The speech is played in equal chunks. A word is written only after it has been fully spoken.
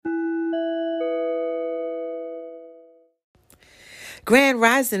Grand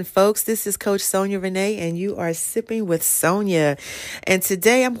Rising, folks. This is Coach Sonia Renee, and you are sipping with Sonia. And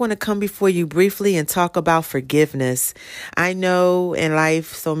today I'm going to come before you briefly and talk about forgiveness. I know in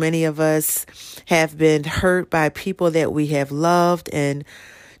life, so many of us have been hurt by people that we have loved and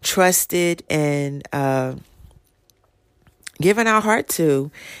trusted and given our heart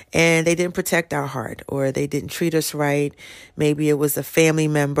to, and they didn't protect our heart, or they didn't treat us right. Maybe it was a family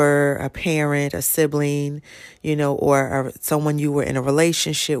member, a parent, a sibling, or someone you were in a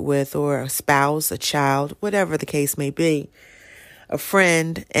relationship with, or a spouse, a child, whatever the case may be, a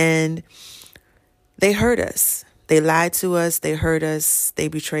friend, and they hurt us. They lied to us, they hurt us, they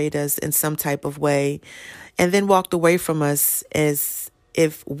betrayed us in some type of way, and then walked away from us as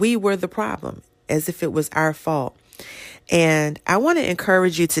if we were the problem, as if it was our fault. And I want to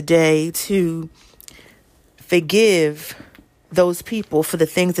encourage you today to forgive those people for the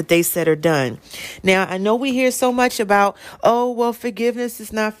things that they said or done. Now, I know we hear so much about, forgiveness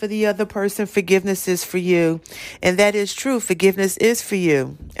is not for the other person. Forgiveness is for you. And that is true. Forgiveness is for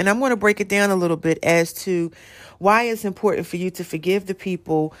you. And I'm going to break it down a little bit as to why it's important for you to forgive the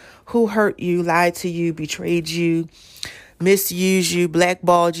people who hurt you, lied to you, betrayed you, misused you,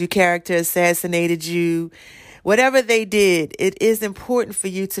 blackballed you, character assassinated you. Whatever they did, it is important for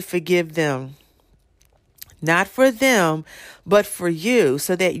you to forgive them. Not for them, but for you,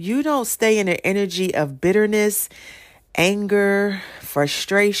 so that you don't stay in an energy of bitterness, anger,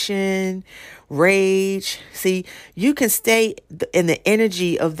 frustration, rage. See, you can stay in the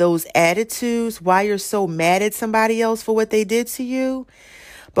energy of those attitudes while you're so mad at somebody else for what they did to you.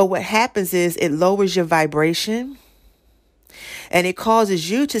 But what happens is it lowers your vibration. And it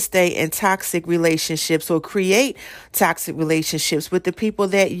causes you to stay in toxic relationships or create toxic relationships with the people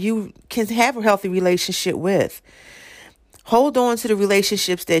that you can have a healthy relationship with. Hold on to the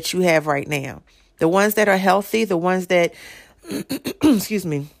relationships that you have right now. The ones that are healthy, the ones that,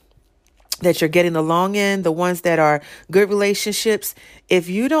 that you're getting along in, the ones that are good relationships. If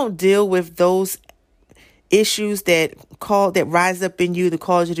you don't deal with those issues that rise up in you that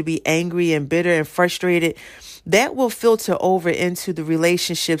cause you to be angry and bitter and frustrated, that will filter over into the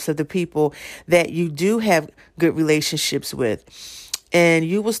relationships of the people that you do have good relationships with. And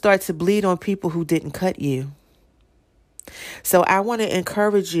you will start to bleed on people who didn't cut you. So I want to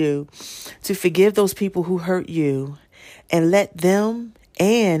encourage you to forgive those people who hurt you and let them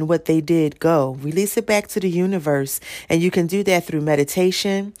and what they did go. Release it back to the universe. And you can do that through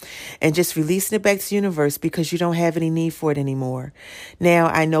meditation and just releasing it back to the universe because you don't have any need for it anymore. Now,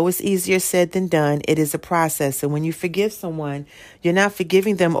 I know it's easier said than done. It is a process. And when you forgive someone, you're not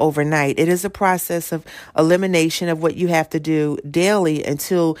forgiving them overnight. It is a process of elimination of what you have to do daily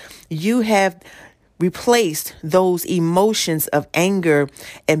until you have replaced those emotions of anger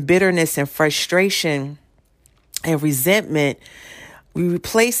and bitterness and frustration and resentment. We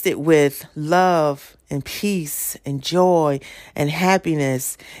replaced it with love and peace and joy and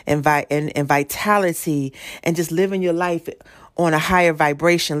happiness and vitality and just living your life on a higher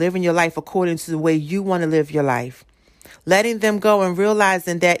vibration, living your life according to the way you want to live your life. Letting them go and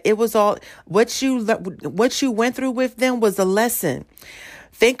realizing that it was all what you went through with them was a lesson.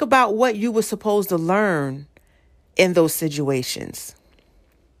 Think about what you were supposed to learn in those situations.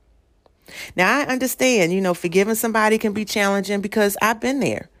 Now, I understand, forgiving somebody can be challenging because I've been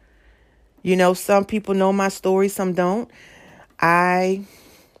there. Some people know my story, some don't. I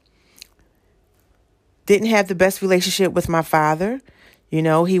didn't have the best relationship with my father.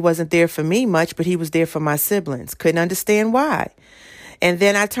 He wasn't there for me much, but he was there for my siblings. Couldn't understand why. And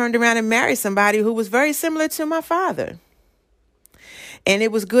then I turned around and married somebody who was very similar to my father. And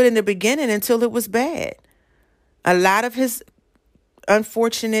it was good in the beginning until it was bad. A lot of his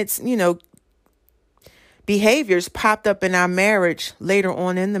unfortunate, behaviors popped up in our marriage later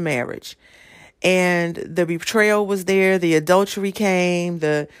on in the marriage. And the betrayal was there. The adultery came,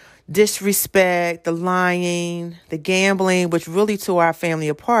 the disrespect, the lying, the gambling, which really tore our family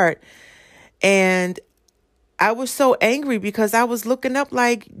apart. And I was so angry because I was looking up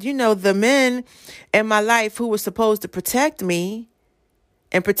like, the men in my life who were supposed to protect me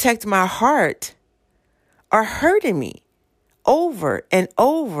and protect my heart are hurting me over and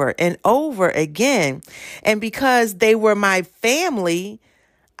over and over again. And because they were my family,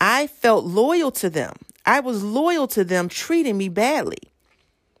 I felt loyal to them. I was loyal to them treating me badly.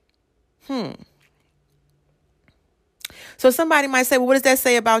 So somebody might say, well, what does that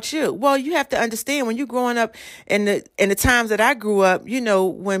say about you? Well, you have to understand when you're growing up in the times that I grew up,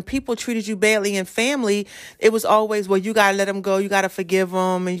 when people treated you badly in family, it was always, well, you got to let them go. You got to forgive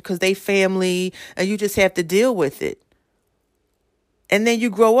them because they family and you just have to deal with it. And then you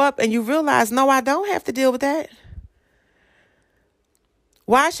grow up and you realize, no, I don't have to deal with that.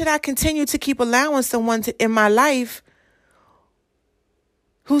 Why should I continue to keep allowing someone in my life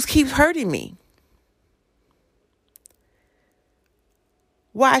who keeps hurting me?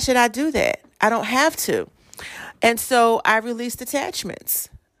 Why should I do that? I don't have to. And so I released attachments.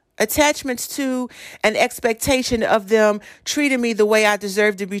 Attachments to an expectation of them treating me the way I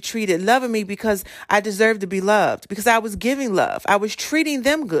deserve to be treated, loving me because I deserve to be loved, because I was giving love. I was treating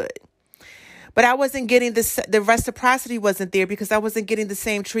them good. But I wasn't getting the reciprocity wasn't there because I wasn't getting the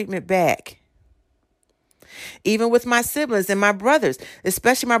same treatment back. Even with my siblings and my brothers,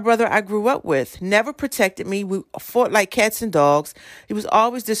 especially my brother I grew up with, never protected me. We fought like cats and dogs. He was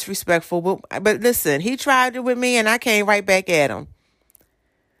always disrespectful. But listen, he tried it with me and I came right back at him.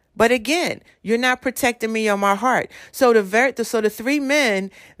 But again, you're not protecting me on my heart. So the three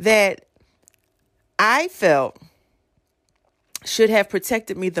men that I felt should have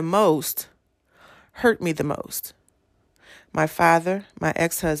protected me the most hurt me the most. My father, my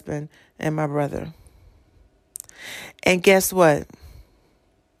ex-husband, and my brother. And guess what?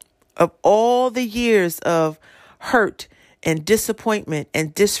 Of all the years of hurt and disappointment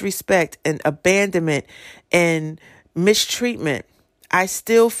and disrespect and abandonment and mistreatment, I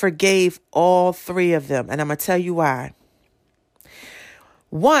still forgave all three of them. And I'm going to tell you why.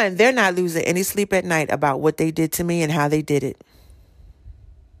 One, they're not losing any sleep at night about what they did to me and how they did it.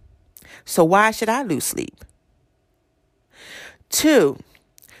 So why should I lose sleep? Two,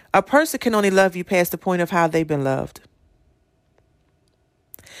 a person can only love you past the point of how they've been loved.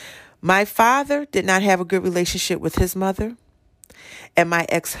 My father did not have a good relationship with his mother, and my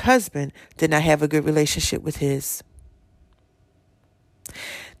ex-husband did not have a good relationship with his.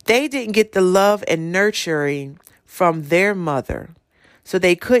 They didn't get the love and nurturing from their mother, so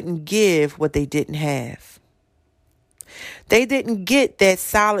they couldn't give what they didn't have. They didn't get that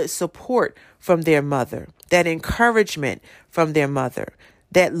solid support from their mother, that encouragement from their mother,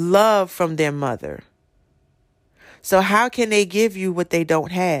 that love from their mother. So how can they give you what they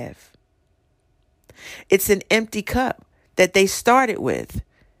don't have? It's an empty cup that they started with.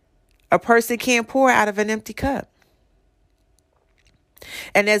 A person can't pour out of an empty cup.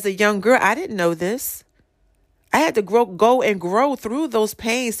 And as a young girl, I didn't know this. I had to grow through those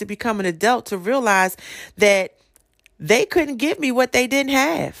pains to become an adult, to realize that they couldn't give me what they didn't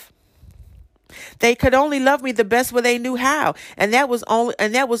have. They could only love me the best way they knew how. And that was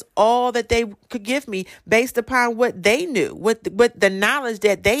all that they could give me based upon what they knew, what the knowledge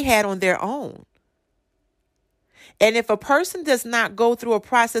that they had on their own. And if a person does not go through a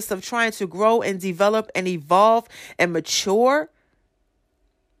process of trying to grow and develop and evolve and mature,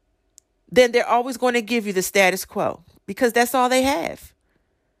 then they're always going to give you the status quo because that's all they have.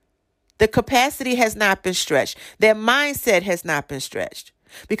 The capacity has not been stretched. Their mindset has not been stretched.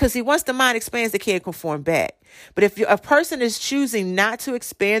 Because once the mind expands, they can't conform back. But if a person is choosing not to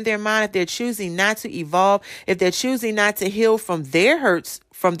expand their mind, if they're choosing not to evolve, if they're choosing not to heal from their hurts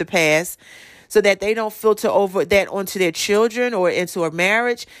from the past, so that they don't filter over that onto their children or into a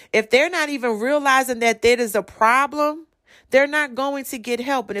marriage, if they're not even realizing that there is a problem, they're not going to get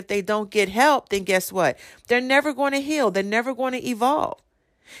help. And if they don't get help, then guess what? They're never going to heal. They're never going to evolve.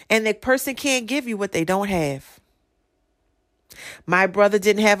 And the person can't give you what they don't have. My brother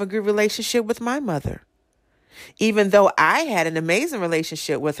didn't have a good relationship with my mother. Even though I had an amazing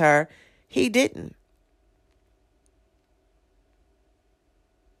relationship with her, he didn't.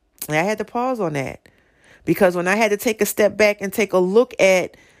 And I had to pause on that. Because when I had to take a step back and take a look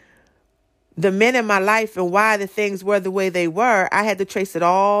at the men in my life and why the things were the way they were, I had to trace it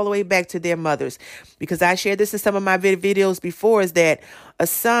all the way back to their mothers. Because I shared this in some of my videos before, is that a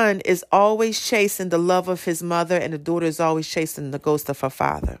son is always chasing the love of his mother and a daughter is always chasing the ghost of her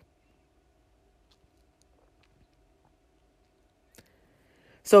father.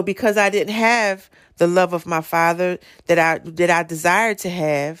 So because I didn't have the love of my father that I desired to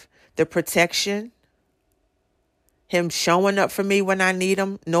have, the protection, him showing up for me when I need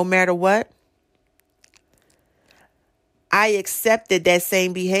him, no matter what, I accepted that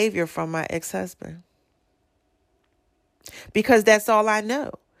same behavior from my ex-husband because that's all I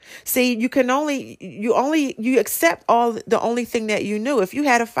know. See, you accept the only thing that you knew. If you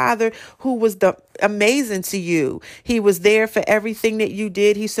had a father who was amazing to you, he was there for everything that you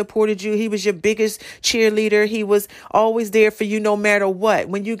did. He supported you. He was your biggest cheerleader. He was always there for you no matter what.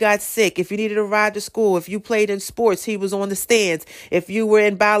 When you got sick, if you needed a ride to school, if you played in sports, he was on the stands. If you were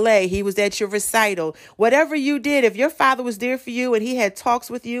in ballet, he was at your recital. Whatever you did, if your father was there for you and he had talks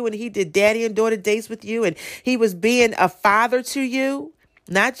with you and he did daddy and daughter dates with you and he was being a father to you,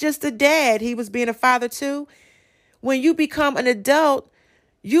 not just a dad, he was being a father too. When you become an adult,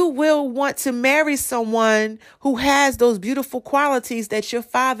 you will want to marry someone who has those beautiful qualities that your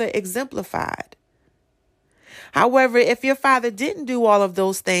father exemplified. However, if your father didn't do all of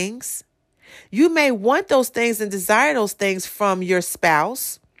those things, you may want those things and desire those things from your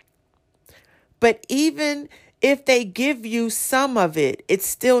spouse. But even if they give you some of it, it's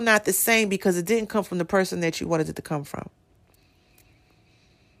still not the same because it didn't come from the person that you wanted it to come from.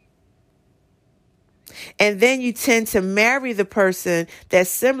 And then you tend to marry the person that's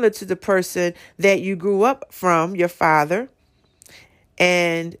similar to the person that you grew up from, your father,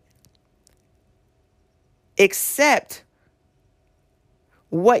 and accept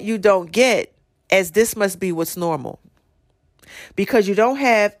what you don't get as this must be what's normal, because you don't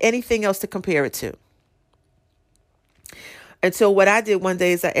have anything else to compare it to. And so what I did one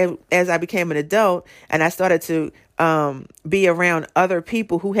day is as I became an adult and I started to be around other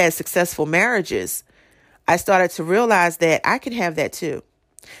people who had successful marriages, I started to realize that I can have that too.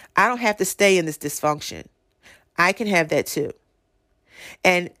 I don't have to stay in this dysfunction. I can have that too.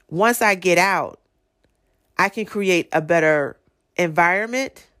 And once I get out, I can create a better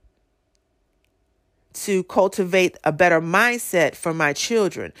environment to cultivate a better mindset for my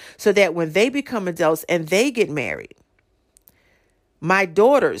children so that when they become adults and they get married, my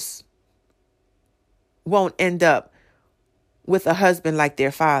daughters won't end up with a husband like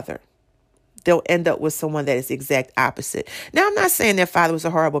their father. They'll end up with someone that is the exact opposite. Now, I'm not saying their father was a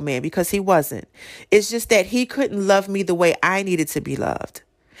horrible man, because he wasn't. It's just that he couldn't love me the way I needed to be loved.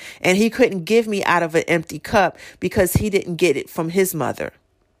 And he couldn't give me out of an empty cup because he didn't get it from his mother.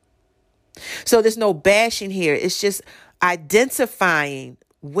 So there's no bashing here. It's just identifying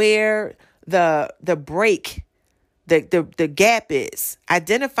where the break, the gap is,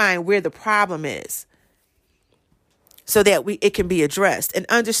 identifying where the problem is, so that it can be addressed, and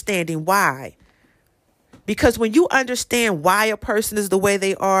understanding why. Because when you understand why a person is the way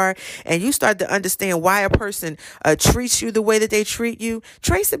they are, and you start to understand why a person treats you the way that they treat you,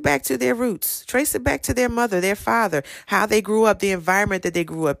 trace it back to their roots, trace it back to their mother, their father, how they grew up, the environment that they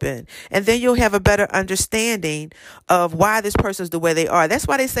grew up in. And then you'll have a better understanding of why this person's the way they are. That's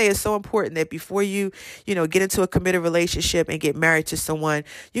why they say it's so important that before you get into a committed relationship and get married to someone,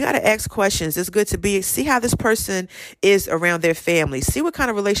 you got to ask questions. It's good to see how this person is around their family. See what kind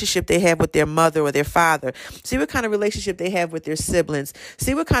of relationship they have with their mother or their father. See what kind of relationship they have with their siblings.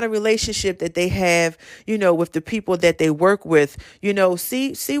 See what kind of relationship that they have, with the people that they work with.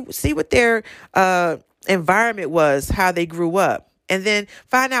 See what their environment was, how they grew up. And then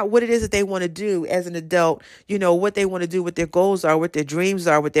find out what it is that they want to do as an adult, what they want to do, what their goals are, what their dreams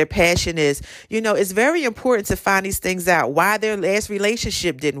are, what their passion is. It's very important to find these things out. Why their last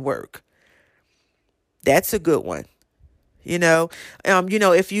relationship didn't work. That's a good one.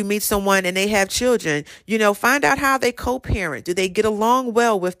 If you meet someone and they have children, find out how they co-parent. Do they get along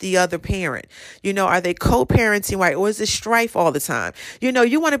well with the other parent? Are they co-parenting right? Or is it strife all the time?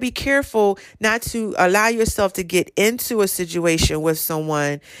 You want to be careful not to allow yourself to get into a situation with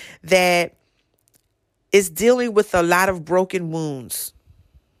someone that is dealing with a lot of broken wounds.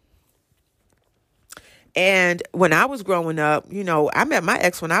 And when I was growing up, I met my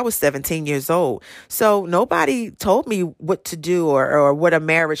ex when I was 17 years old. So nobody told me what to do or what a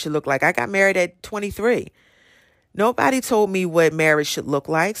marriage should look like. I got married at 23. Nobody told me what marriage should look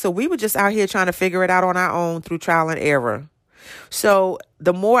like. So we were just out here trying to figure it out on our own through trial and error. So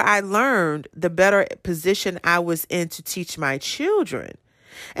the more I learned, the better position I was in to teach my children.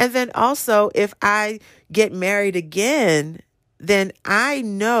 And then also, if I get married again, then I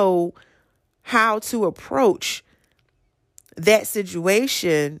know how to approach that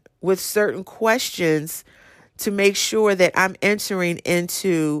situation with certain questions to make sure that I'm entering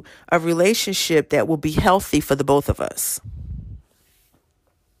into a relationship that will be healthy for the both of us.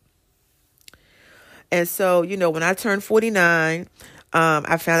 And so, when I turned 49,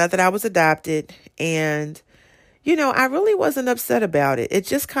 I found out that I was adopted, and, I really wasn't upset about it. It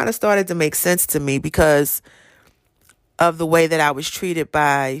just kind of started to make sense to me because of the way that I was treated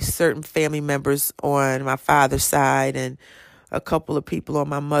by certain family members on my father's side and a couple of people on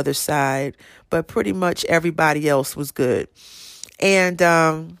my mother's side, but pretty much everybody else was good. And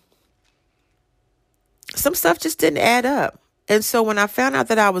some stuff just didn't add up. And so when I found out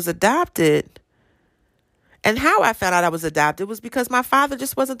that I was adopted, and how I found out I was adopted was because my father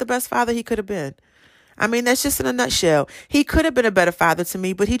just wasn't the best father he could have been. I mean, that's just in a nutshell. He could have been a better father to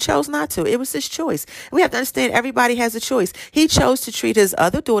me, but he chose not to. It was his choice. We have to understand everybody has a choice. He chose to treat his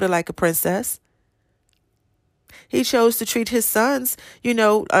other daughter like a princess. He chose to treat his sons,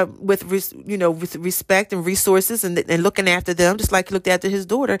 with respect and resources and looking after them, just like he looked after his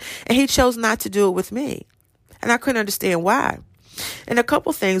daughter. And he chose not to do it with me. And I couldn't understand why. And a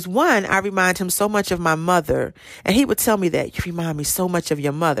couple things. One, I remind him so much of my mother. And he would tell me that, you remind me so much of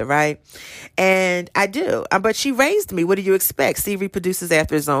your mother, right? And I do. But she raised me. What do you expect? See, reproduces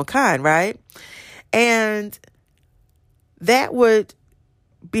after his own kind, right? And that would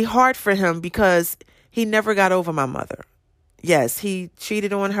be hard for him because he never got over my mother. Yes, he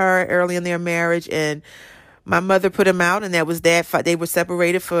cheated on her early in their marriage, and my mother put him out, and that was that. They were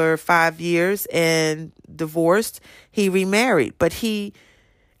separated for 5 years and divorced. He remarried, and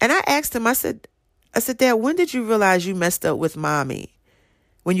I asked him, I said, Dad, when did you realize you messed up with mommy?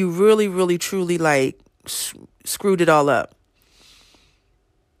 When you really, really, truly screwed it all up?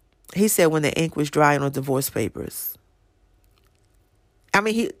 He said when the ink was dry on the divorce papers. I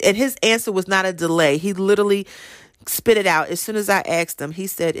mean, his answer was not a delay. He literally spit it out. As soon as I asked him, he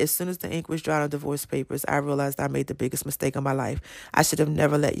said, as soon as the ink was dry on divorce papers, I realized I made the biggest mistake of my life. I should have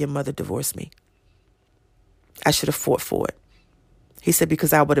never let your mother divorce me. I should have fought for it. He said,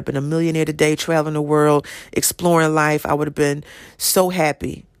 because I would have been a millionaire today, traveling the world, exploring life. I would have been so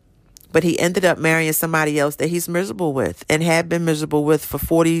happy. But he ended up marrying somebody else that he's miserable with and had been miserable with for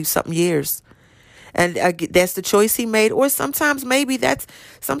 40 something years. And that's the choice he made. Or sometimes maybe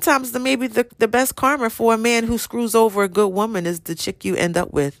the best karma for a man who screws over a good woman is the chick you end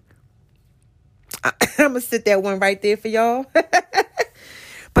up with. I'm going to sit that one right there for y'all.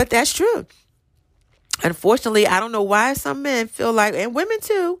 But that's true. Unfortunately, I don't know why some men feel like, and women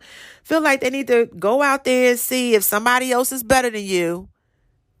too, feel like they need to go out there and see if somebody else is better than you,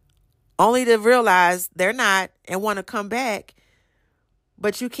 only to realize they're not and want to come back.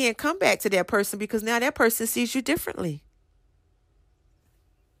 But you can't come back to that person because now that person sees you differently.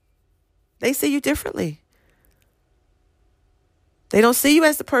 They see you differently. They don't see you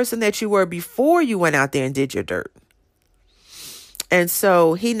as the person that you were before you went out there and did your dirt. And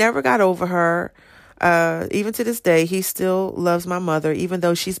so he never got over her. Even to this day, he still loves my mother, even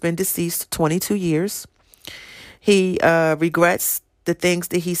though she's been deceased 22 years. He regrets the things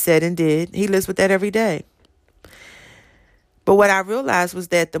that he said and did. He lives with that every day. But what I realized was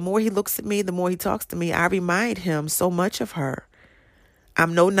that the more he looks at me, the more he talks to me, I remind him so much of her.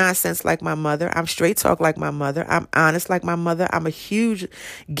 I'm no nonsense like my mother. I'm straight talk like my mother. I'm honest like my mother. I'm a huge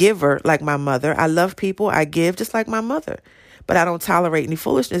giver like my mother. I love people. I give just like my mother. But I don't tolerate any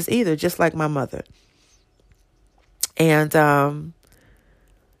foolishness either, just like my mother. And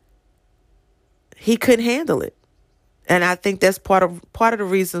he couldn't handle it. And I think that's part of the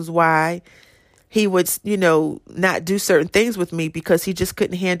reasons why he would, not do certain things with me, because he just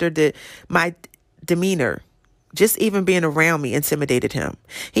couldn't handle my demeanor. Just even being around me intimidated him.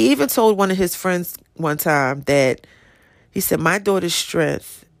 He even told one of his friends one time that he said, my daughter's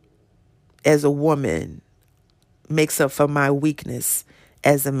strength as a woman makes up for my weakness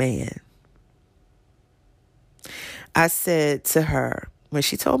as a man. I said to her, when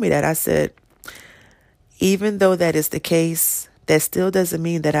she told me that, I said, even though that is the case, that still doesn't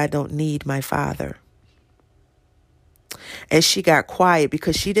mean that I don't need my father. And she got quiet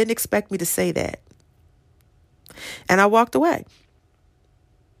because she didn't expect me to say that. And I walked away.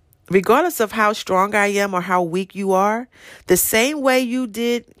 Regardless of how strong I am or how weak you are, the same way you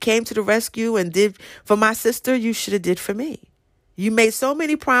came to the rescue and did for my sister, you should have did for me. You made so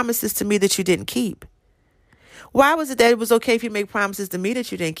many promises to me that you didn't keep. Why was it that it was okay if you make promises to me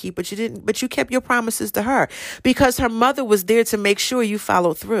that you didn't keep, but you kept your promises to her? Because her mother was there to make sure you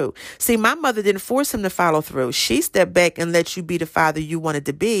followed through. See, my mother didn't force him to follow through. She stepped back and let you be the father you wanted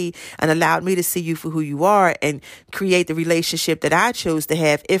to be and allowed me to see you for who you are and create the relationship that I chose to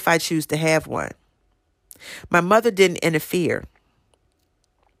have if I choose to have one. My mother didn't interfere.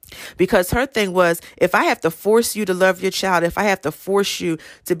 Because her thing was, if I have to force you to love your child, if I have to force you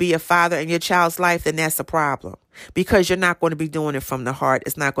to be a father in your child's life, then that's a problem. Because you're not going to be doing it from the heart.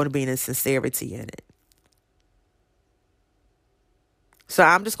 It's not going to be any sincerity in it. So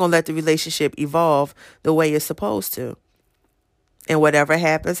I'm just going to let the relationship evolve the way it's supposed to. And whatever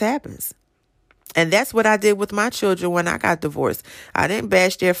happens, happens. And that's what I did with my children when I got divorced. I didn't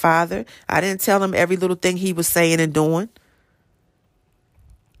bash their father. I didn't tell them every little thing he was saying and doing.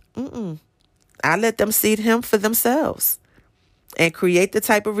 I let them see him for themselves and create the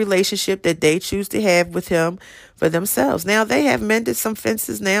type of relationship that they choose to have with him for themselves. Now they have mended some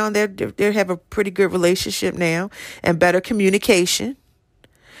fences now, and they have a pretty good relationship now and better communication,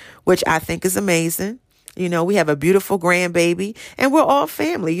 which I think is amazing. We have a beautiful grandbaby, and we're all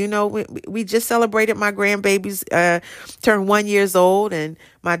family. We just celebrated my grandbaby's turned 1 year old, and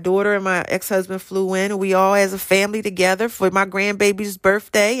my daughter and my ex-husband flew in, and we all as a family together for my grandbaby's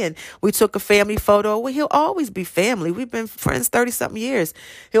birthday, and we took a family photo. Well, he'll always be family. We've been friends 30-something years.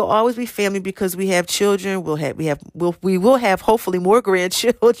 He'll always be family because we have children. We will have hopefully more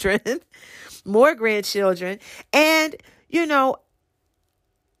grandchildren, more grandchildren, and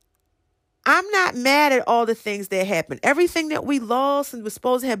I'm not mad at all the things that happened. Everything that we lost and was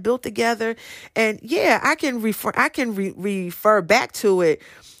supposed to have built together. And yeah, I can refer back to it,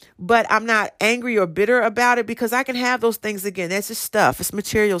 but I'm not angry or bitter about it because I can have those things again. That's just stuff. It's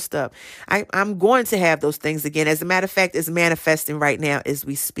material stuff. I'm going to have those things again. As a matter of fact, it's manifesting right now as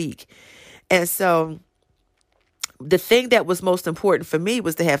we speak. And so the thing that was most important for me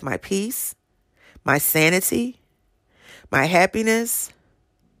was to have my peace, my sanity, my happiness,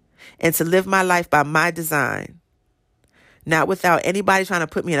 and to live my life by my design, not without anybody trying to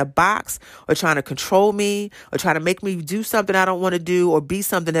put me in a box or trying to control me or trying to make me do something I don't want to do or be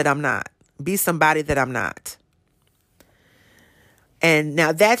something that I'm not, be somebody that I'm not. And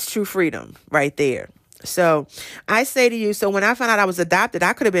now that's true freedom right there. So I say to you, so when I found out I was adopted,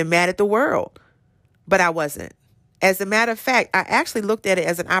 I could have been mad at the world, but I wasn't. As a matter of fact, I actually looked at it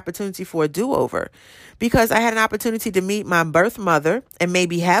as an opportunity for a do-over because I had an opportunity to meet my birth mother and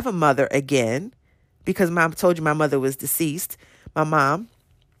maybe have a mother again because I told you my mother was deceased, my mom,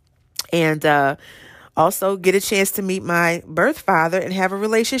 and also get a chance to meet my birth father and have a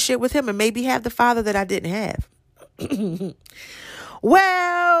relationship with him and maybe have the father that I didn't have.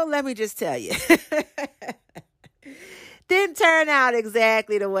 Well, let me just tell you. Didn't turn out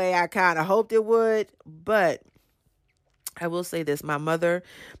exactly the way I kind of hoped it would, but I will say this, my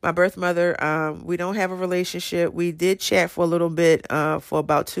birth mother, we don't have a relationship. We did chat for a little bit, for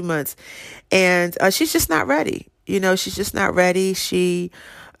about 2 months, and she's just not ready. She's just not ready.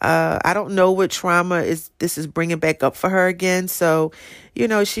 I don't know what trauma this is bringing back up for her again. So,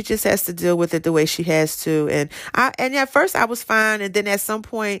 she just has to deal with it the way she has to. And at first I was fine. And then at some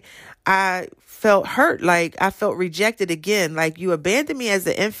point I felt hurt. Like I felt rejected again. Like you abandoned me as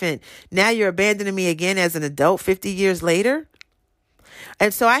an infant. Now you're abandoning me again as an adult 50 years later.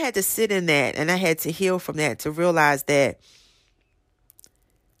 And so I had to sit in that and I had to heal from that to realize that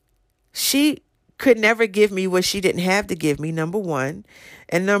she could never give me what she didn't have to give me, number one.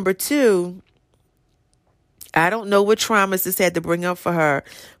 And number two, I don't know what traumas this had to bring up for her,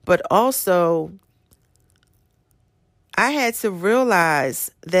 but also I had to realize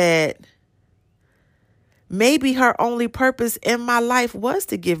that maybe her only purpose in my life was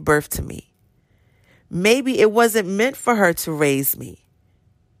to give birth to me. Maybe it wasn't meant for her to raise me.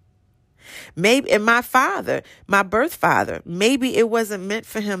 Maybe, and my father, my birth father, maybe it wasn't meant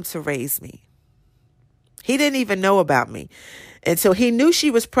for him to raise me. He didn't even know about me. And so he knew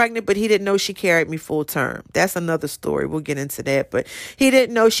she was pregnant, but he didn't know she carried me full term. That's another story. We'll get into that. But he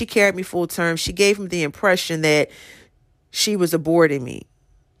didn't know she carried me full term. She gave him the impression that she was aborting me.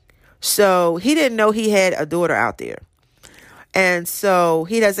 So he didn't know he had a daughter out there. And so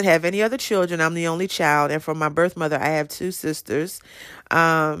he doesn't have any other children. I'm the only child. And from my birth mother, I have 2 sisters.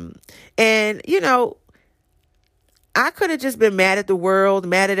 And, I could have just been mad at the world,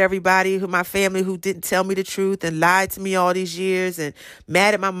 mad at everybody, my family who didn't tell me the truth and lied to me all these years, and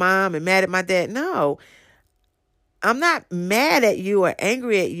mad at my mom and mad at my dad. No, I'm not mad at you or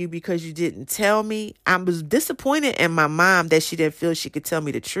angry at you because you didn't tell me. I was disappointed in my mom that she didn't feel she could tell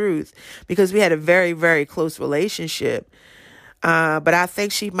me the truth because we had a very, very close relationship. But I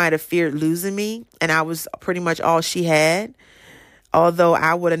think she might have feared losing me, and I was pretty much all she had. Although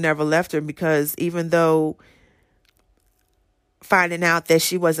I would have never left her because even though finding out that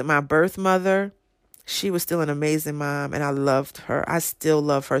she wasn't my birth mother, she was still an amazing mom, and I loved her. I still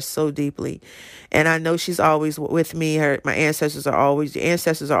love her so deeply, and I know she's always with me. My ancestors are always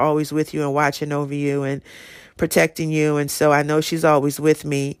with you and watching over you and protecting you, and so I know she's always with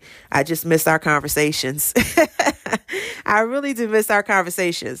me. I just miss our conversations. I really do miss our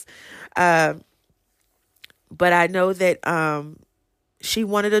conversations, but I know that she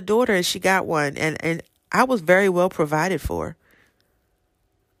wanted a daughter, and she got one, and I was very well provided for.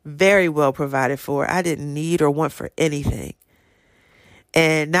 Very well provided for. I didn't need or want for anything.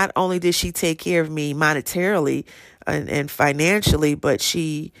 And not only did she take care of me monetarily and financially, but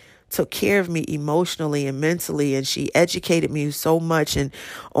she took care of me emotionally and mentally. And she educated me so much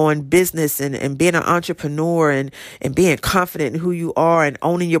on business and being an entrepreneur and being confident in who you are and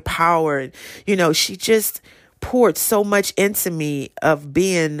owning your power. And, she just poured so much into me of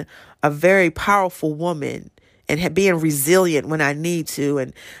being a very powerful woman and being resilient when I need to,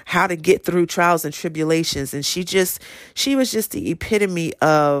 and how to get through trials and tribulations. And she was just the epitome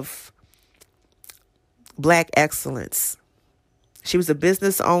of Black excellence. She was a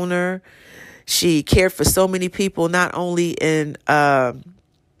business owner. She cared for so many people, not only in the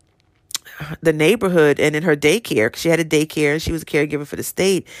neighborhood and in her daycare. She had a daycare and she was a caregiver for the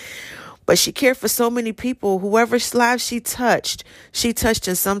state. But she cared for so many people. Whoever's lives she touched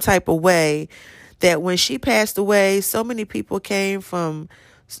in some type of way, that when she passed away, so many people came from,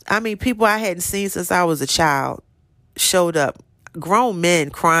 people I hadn't seen since I was a child showed up. Grown men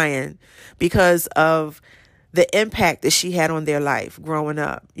crying because of the impact that she had on their life growing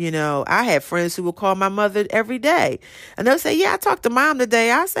up. I had friends who would call my mother every day, and they'll say, yeah, I talked to mom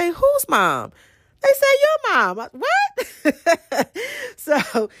today. I say, whose mom? They say, your mom. What?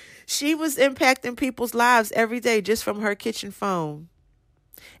 So she was impacting people's lives every day just from her kitchen phone.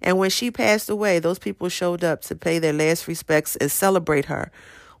 And when she passed away, those people showed up to pay their last respects and celebrate her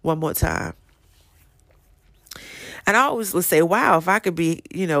one more time. And I always would say, wow, if I could be,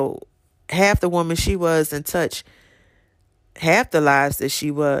 half the woman she was and touch half the lives that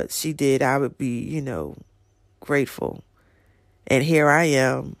she did, I would be, grateful. And here I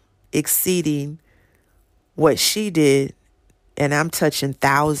am exceeding what she did, and I'm touching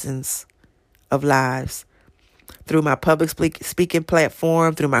thousands of lives through my public speaking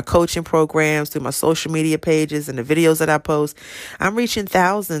platform, through my coaching programs, through my social media pages and the videos that I post. I'm reaching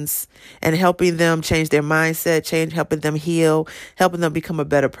thousands and helping them change their mindset, helping them heal, helping them become a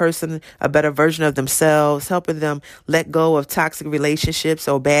better person, a better version of themselves, helping them let go of toxic relationships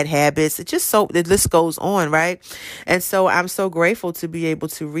or bad habits. The list goes on, right? And so I'm so grateful to be able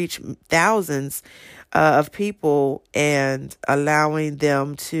to reach thousands of people and allowing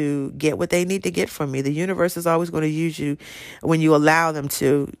them to get what they need to get from me. The universe is always going to use you when you allow them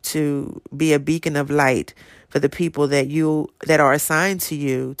to be a beacon of light for the people that are assigned to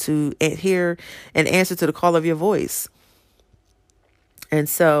you to hear and answer to the call of your voice. And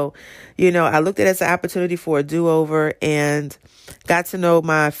so, I looked at it as an opportunity for a do-over and got to know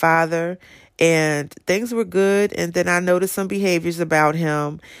my father. And things were good. And then I noticed some behaviors about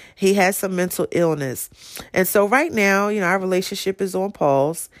him. He has some mental illness. And so right now, our relationship is on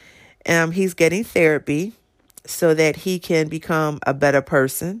pause. He's getting therapy so that he can become a better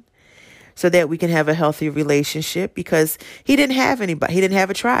person, so that we can have a healthy relationship, because he didn't have anybody. He didn't have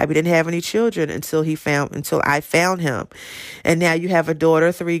a tribe. He didn't have any children until I found him. And now you have a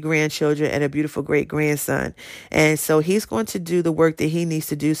daughter, 3 grandchildren, and a beautiful great grandson. And so he's going to do the work that he needs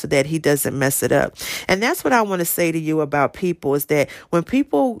to do so that he doesn't mess it up. And that's what I want to say to you about people, is that when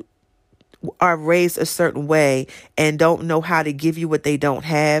people are raised a certain way and don't know how to give you what they don't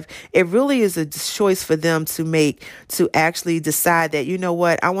have, it really is a choice for them to make, to actually decide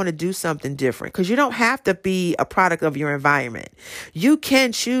that, I want to do something different. Because you don't have to be a product of your environment. You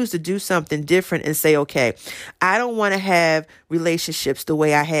can choose to do something different and say, okay, I don't want to have relationships the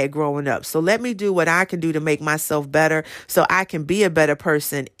way I had growing up. So let me do what I can do to make myself better, so I can be a better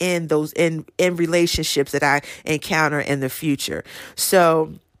person in those in relationships that I encounter in the future.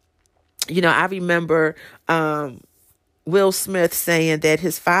 So I remember Will Smith saying that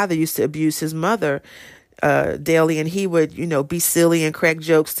his father used to abuse his mother daily, and he would, be silly and crack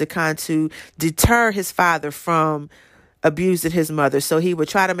jokes to deter his father from abusing his mother. So he would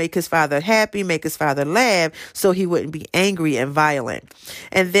try to make his father happy, make his father laugh, so he wouldn't be angry and violent.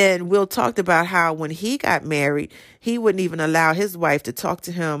 And then Will talked about how when he got married, he wouldn't even allow his wife to talk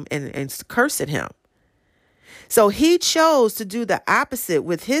to him and curse at him. So he chose to do the opposite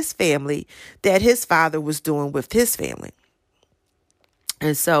with his family that his father was doing with his family.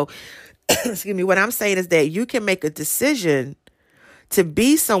 And so, excuse me, what I'm saying is that you can make a decision to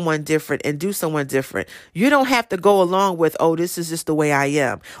be someone different and do someone different. You don't have to go along with, oh, this is just the way I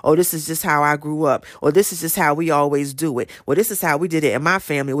am. Oh, this is just how I grew up. Or this is just how we always do it. Well, this is how we did it in my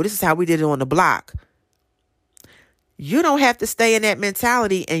family. Well, this is how we did it on the block. You don't have to stay in that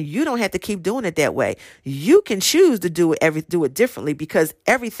mentality, and you don't have to keep doing it that way. You can choose to do it differently, because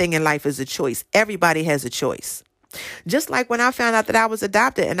everything in life is a choice. Everybody has a choice. Just like when I found out that I was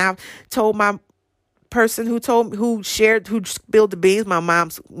adopted, and I told my person who spilled the beans, my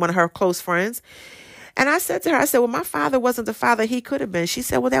mom's one of her close friends. And I said to her, well, my father wasn't the father he could have been. She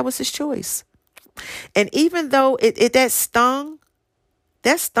said, well, that was his choice. And even though that stung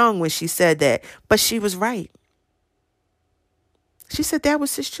when she said that, but she was right. She said that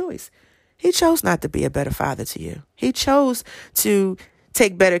was his choice. He chose not to be a better father to you. He chose to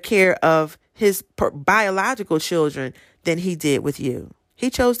take better care of his biological children than he did with you. He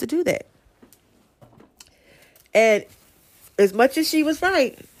chose to do that. And as much as she was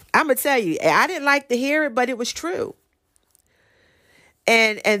right, I'm going to tell you, I didn't like to hear it, but it was true.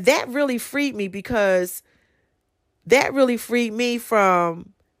 And that really freed me, because that really freed me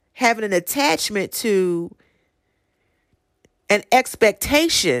from having an attachment to an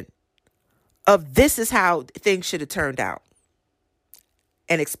expectation of this is how things should have turned out,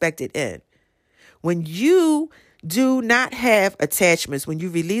 an expected end. When you do not have attachments, when you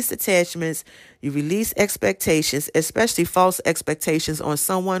release attachments, you release expectations, especially false expectations on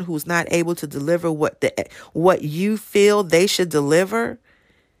someone who's not able to deliver what you feel they should deliver,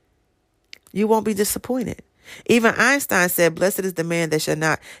 you won't be disappointed. Even Einstein said, "Blessed is the man that shall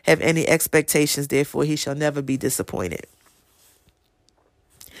not have any expectations, therefore he shall never be disappointed."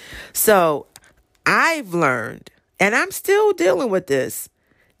 So I've learned, and I'm still dealing with this,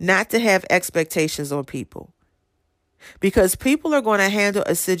 not to have expectations on people, because people are going to handle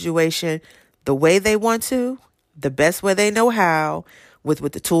a situation the way they want to, the best way they know how, with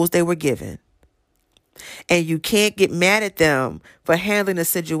the tools they were given. And you can't get mad at them for handling a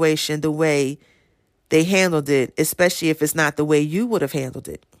situation the way they handled it, especially if it's not the way you would have handled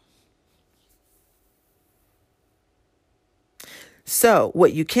it. So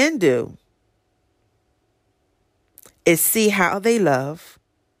what you can do is see how they love.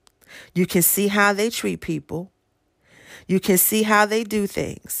 You can see how they treat people. You can see how they do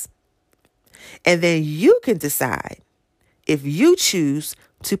things. And then you can decide if you choose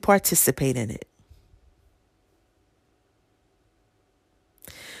to participate in it.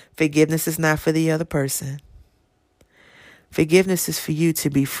 Forgiveness is not for the other person. Forgiveness is for you to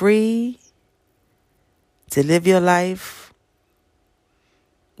be free, to live your life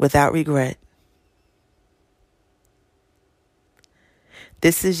without regret.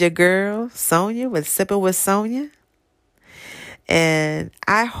 This is your girl, Sonia, with Sipping with Sonia. And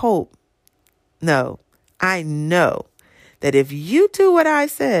I know that if you do what I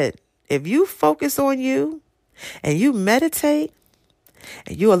said, if you focus on you and you meditate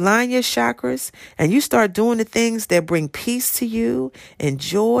and you align your chakras and you start doing the things that bring peace to you and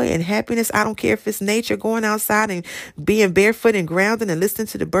joy and happiness, I don't care if it's nature, going outside and being barefoot and grounding and listening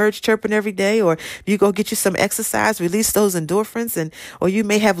to the birds chirping every day, or you go get you some exercise, release those endorphins, or you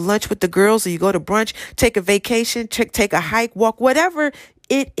may have lunch with the girls, or you go to brunch, take a vacation, take a hike, walk, whatever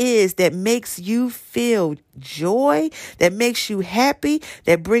it is that makes you feel joy, that makes you happy,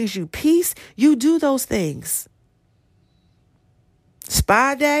 that brings you peace. You do those things.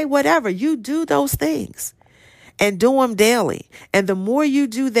 Spa day, whatever, you do those things and do them daily. And the more you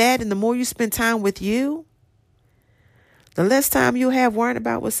do that and the more you spend time with you, the less time you have worrying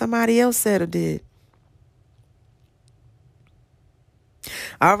about what somebody else said or did.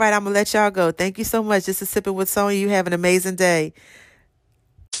 All right, I'm going to let y'all go. Thank you so much. This is Sipping with Sonia. You have an amazing day.